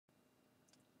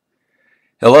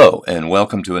Hello and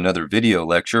welcome to another video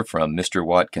lecture from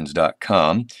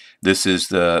MrWatkins.com. This is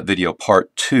the video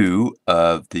part 2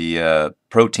 of the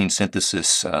protein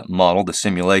synthesis model, the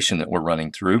simulation that we're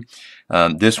running through.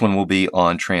 This one will be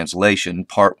on translation.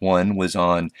 Part 1 was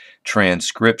on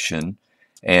transcription,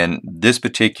 and this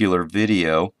particular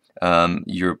video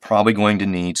you're probably going to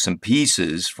need some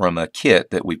pieces from a kit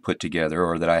that we put together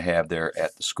or that I have there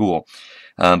at the school.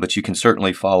 But you can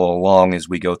certainly follow along as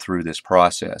we go through this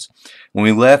process. When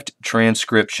we left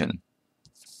transcription,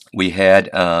 we had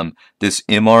this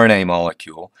mRNA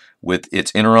molecule with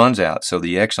its interons out, so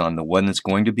the exon, the one that's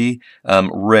going to be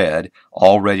read,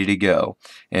 all ready to go.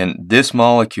 And this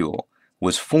molecule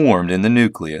was formed in the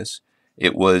nucleus.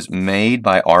 It was made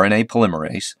by RNA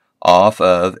polymerase off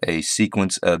of a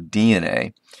sequence of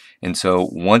DNA. And so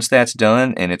once that's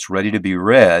done and it's ready to be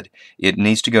read, it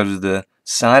needs to go to the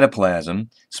cytoplasm,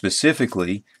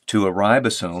 specifically to a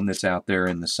ribosome that's out there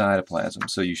in the cytoplasm.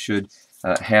 So you should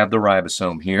have the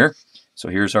ribosome here. So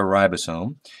here's our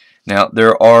ribosome. Now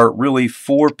there are really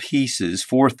four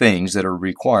things that are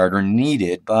required or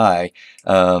needed by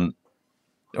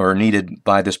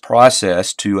this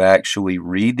process to actually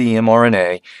read the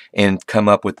mRNA and come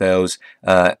up with those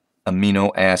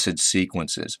amino acid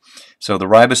sequences. So the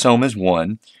ribosome is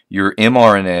one, your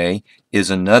mRNA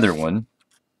is another one,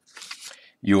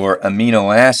 your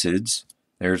amino acids,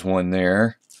 there's one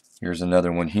there, here's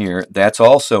another one here, that's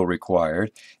also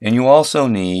required, and you also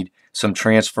need some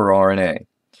transfer RNA.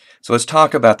 So let's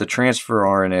talk about the transfer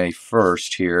RNA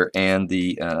first here and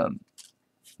the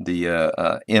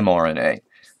mRNA,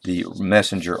 the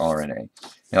messenger RNA.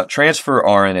 Now transfer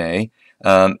RNA,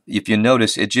 if you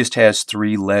notice, it just has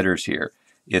three letters here.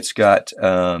 It's got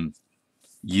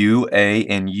U, A,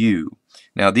 and U.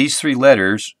 Now these three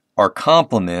letters are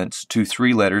complements to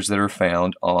three letters that are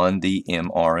found on the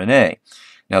mRNA.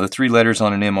 Now the three letters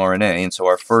on an mRNA, and so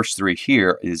our first three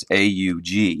here is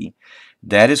AUG.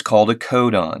 That is called a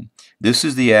codon. This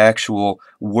is the actual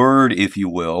word, if you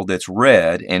will, that's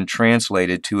read and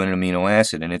translated to an amino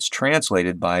acid, and it's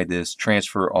translated by this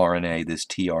transfer RNA, this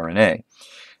tRNA.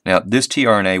 Now this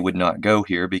tRNA would not go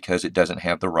here because it doesn't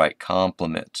have the right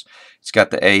complements. It's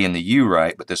got the A and the U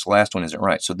right, but this last one isn't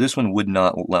right. So this one would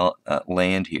not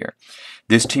land here.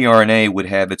 This tRNA would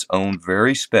have its own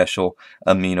very special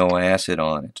amino acid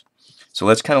on it. So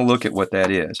let's kind of look at what that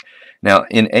is. Now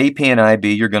in AP and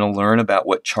IB you're going to learn about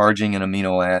what charging an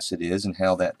amino acid is and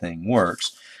how that thing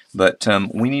works. But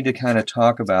we need to kind of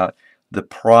talk about the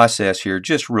process here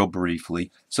just real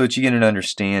briefly so that you get an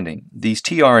understanding. These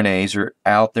tRNAs are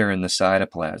out there in the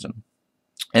cytoplasm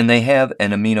and they have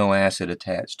an amino acid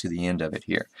attached to the end of it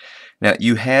here. Now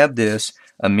you have this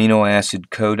amino acid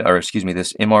code, or excuse me,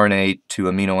 this mRNA to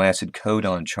amino acid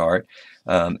codon chart,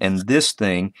 and this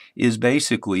thing is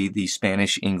basically the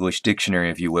Spanish-English dictionary,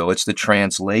 if you will. It's the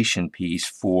translation piece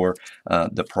for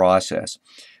the process.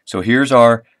 So here's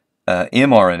our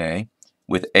mRNA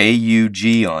with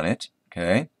AUG on it.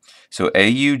 Okay, so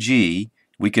AUG,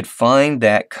 we could find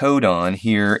that codon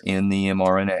here in the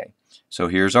mRNA. So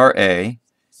here's our A,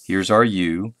 here's our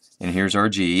U, and here's our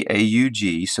G,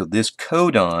 AUG. So this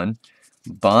codon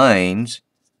binds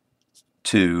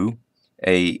to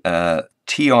a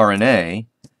tRNA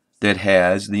that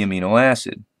has the amino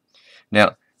acid.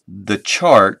 Now, the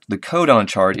chart, the codon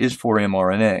chart, is for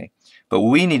mRNA. But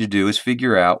what we need to do is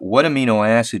figure out what amino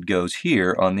acid goes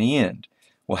here on the end.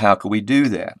 Well, how can we do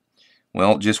that?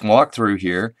 Well, just walk through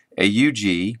here.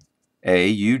 AUG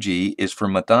is for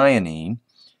methionine.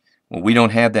 Well, we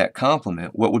don't have that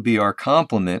complement. What would be our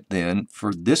complement then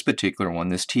for this particular one?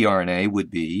 This tRNA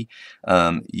would be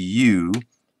U,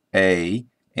 A,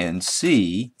 and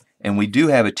C. And we do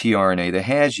have a tRNA that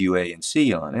has U, A, and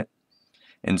C on it.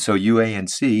 And so U, A, and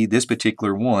C, this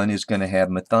particular one is going to have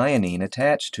methionine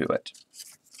attached to it.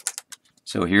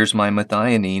 So here's my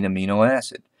methionine amino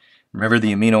acid. Remember,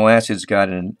 the amino acid's got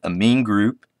an amine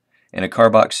group and a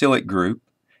carboxylic group.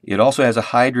 It also has a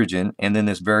hydrogen and then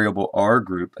this variable R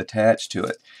group attached to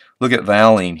it. Look at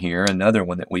valine here, another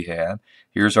one that we have.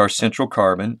 Here's our central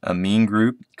carbon, amine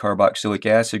group, carboxylic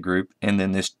acid group, and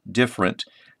then this different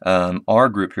R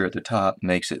group here at the top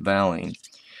makes it valine.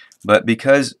 But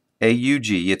because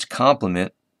AUG, its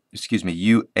complement,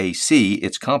 UAC,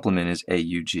 its complement is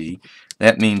AUG,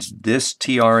 that means this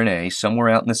tRNA somewhere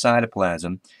out in the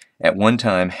cytoplasm at one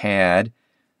time had,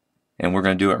 and we're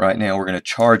going to do it right now, we're going to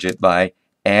charge it by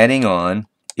adding on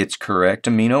its correct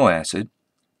amino acid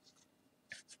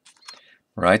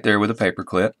right there with a paper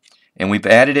clip, and we've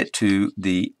added it to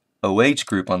the OH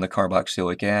group on the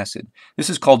carboxylic acid. This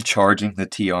is called charging the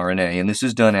tRNA, and this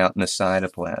is done out in the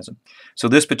cytoplasm. So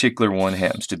this particular one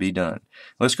happens to be done.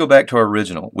 Let's go back to our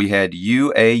original. We had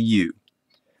UAU.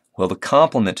 Well, the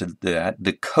complement to that,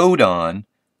 the codon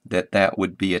that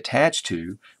would be attached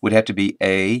to, would have to be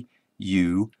AUA.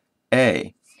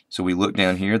 So we look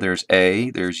down here, there's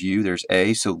A, there's U, there's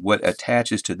A. So what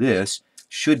attaches to this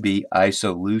should be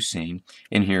isoleucine,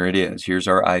 and here it is. Here's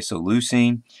our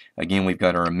isoleucine. Again, we've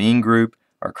got our amine group,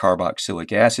 our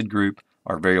carboxylic acid group,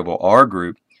 our variable R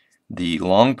group. The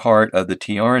long part of the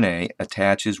tRNA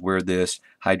attaches where this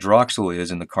hydroxyl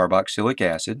is in the carboxylic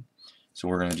acid. So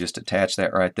we're going to just attach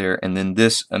that right there, and then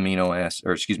this amino acid,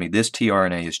 or excuse me, this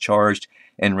tRNA is charged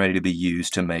and ready to be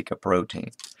used to make a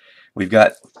protein. We've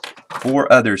got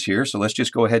 4 others here, so let's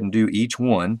just go ahead and do each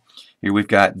one. Here we've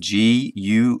got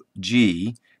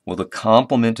GUG. Well, the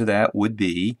complement to that would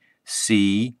be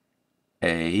CAC.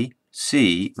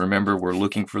 Remember, we're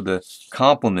looking for the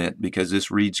complement because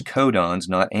this reads codons,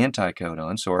 not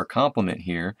anticodons. So our complement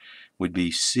here would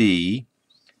be C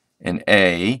and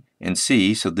A and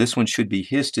C. So this one should be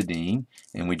histidine,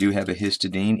 and we do have a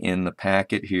histidine in the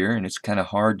packet here, and it's kind of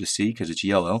hard to see because it's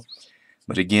yellow.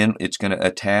 But again, it's going to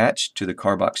attach to the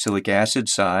carboxylic acid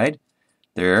side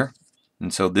there.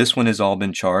 And so this one has all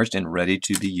been charged and ready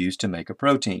to be used to make a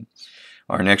protein.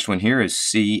 Our next one here is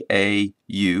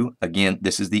CAU. Again,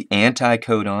 this is the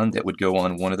anticodon that would go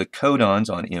on one of the codons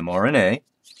on mRNA.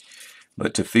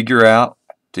 But to figure out,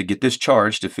 to get this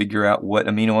charged, to figure out what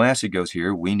amino acid goes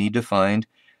here, we need to find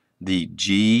the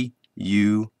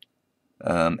GUA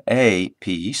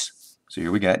piece. So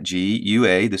here we got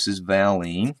GUA. This is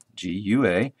valine,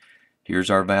 GUA. Here's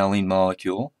our valine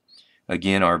molecule.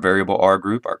 Again, our variable R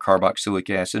group, our carboxylic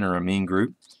acid, or amine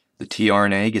group. The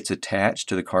tRNA gets attached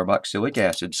to the carboxylic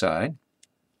acid side.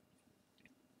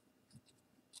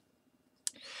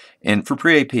 And for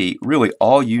pre-AP, really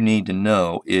all you need to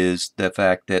know is the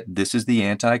fact that this is the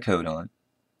anticodon.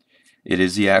 It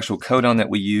is the actual codon that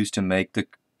we use to make the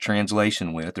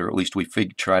translation with, or at least we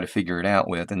try to figure it out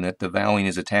with, and that the valine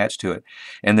is attached to it,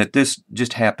 and that this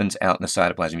just happens out in the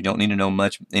cytoplasm. You don't need to know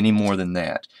much any more than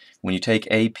that. When you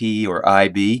take AP or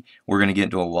IB, we're going to get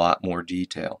into a lot more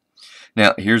detail.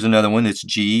 Now, here's another one that's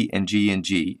G and G and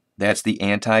G. That's the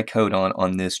anticodon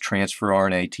on this transfer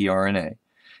RNA, tRNA.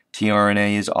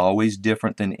 tRNA is always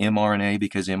different than mRNA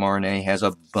because mRNA has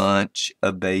a bunch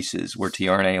of bases, where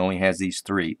tRNA only has these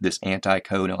 3, this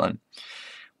anticodon.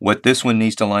 What this one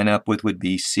needs to line up with would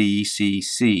be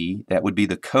CCC. That would be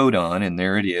the codon, and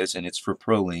there it is, and it's for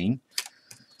proline.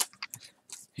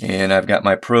 And I've got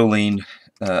my proline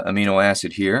amino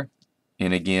acid here.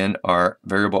 And again, our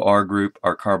variable R group,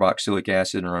 our carboxylic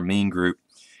acid, and our amine group,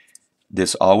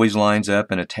 this always lines up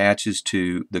and attaches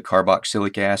to the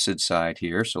carboxylic acid side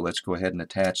here. So let's go ahead and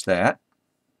attach that.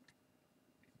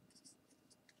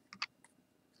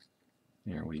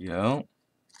 There we go.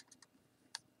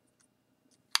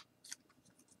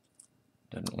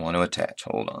 Doesn't want to attach.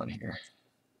 Hold on here.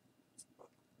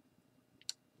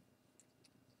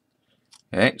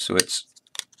 Okay, so it's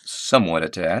somewhat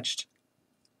attached.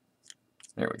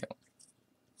 There we go.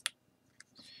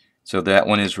 So that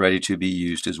one is ready to be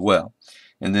used as well.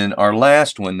 And then our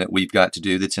last one that we've got to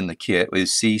do that's in the kit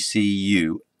is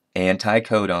CCU,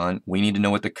 anticodon. We need to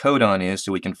know what the codon is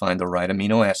so we can find the right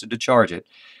amino acid to charge it.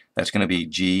 That's going to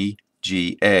be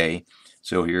GGA.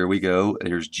 So here we go.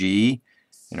 There's G,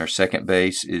 and our second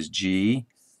base is G.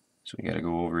 So we got to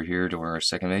go over here to our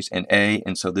second base, and A,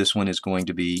 and so this one is going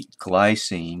to be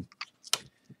glycine.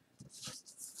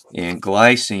 And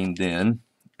glycine then,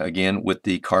 again with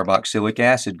the carboxylic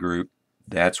acid group,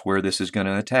 that's where this is going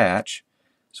to attach.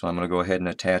 So I'm going to go ahead and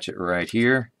attach it right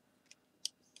here.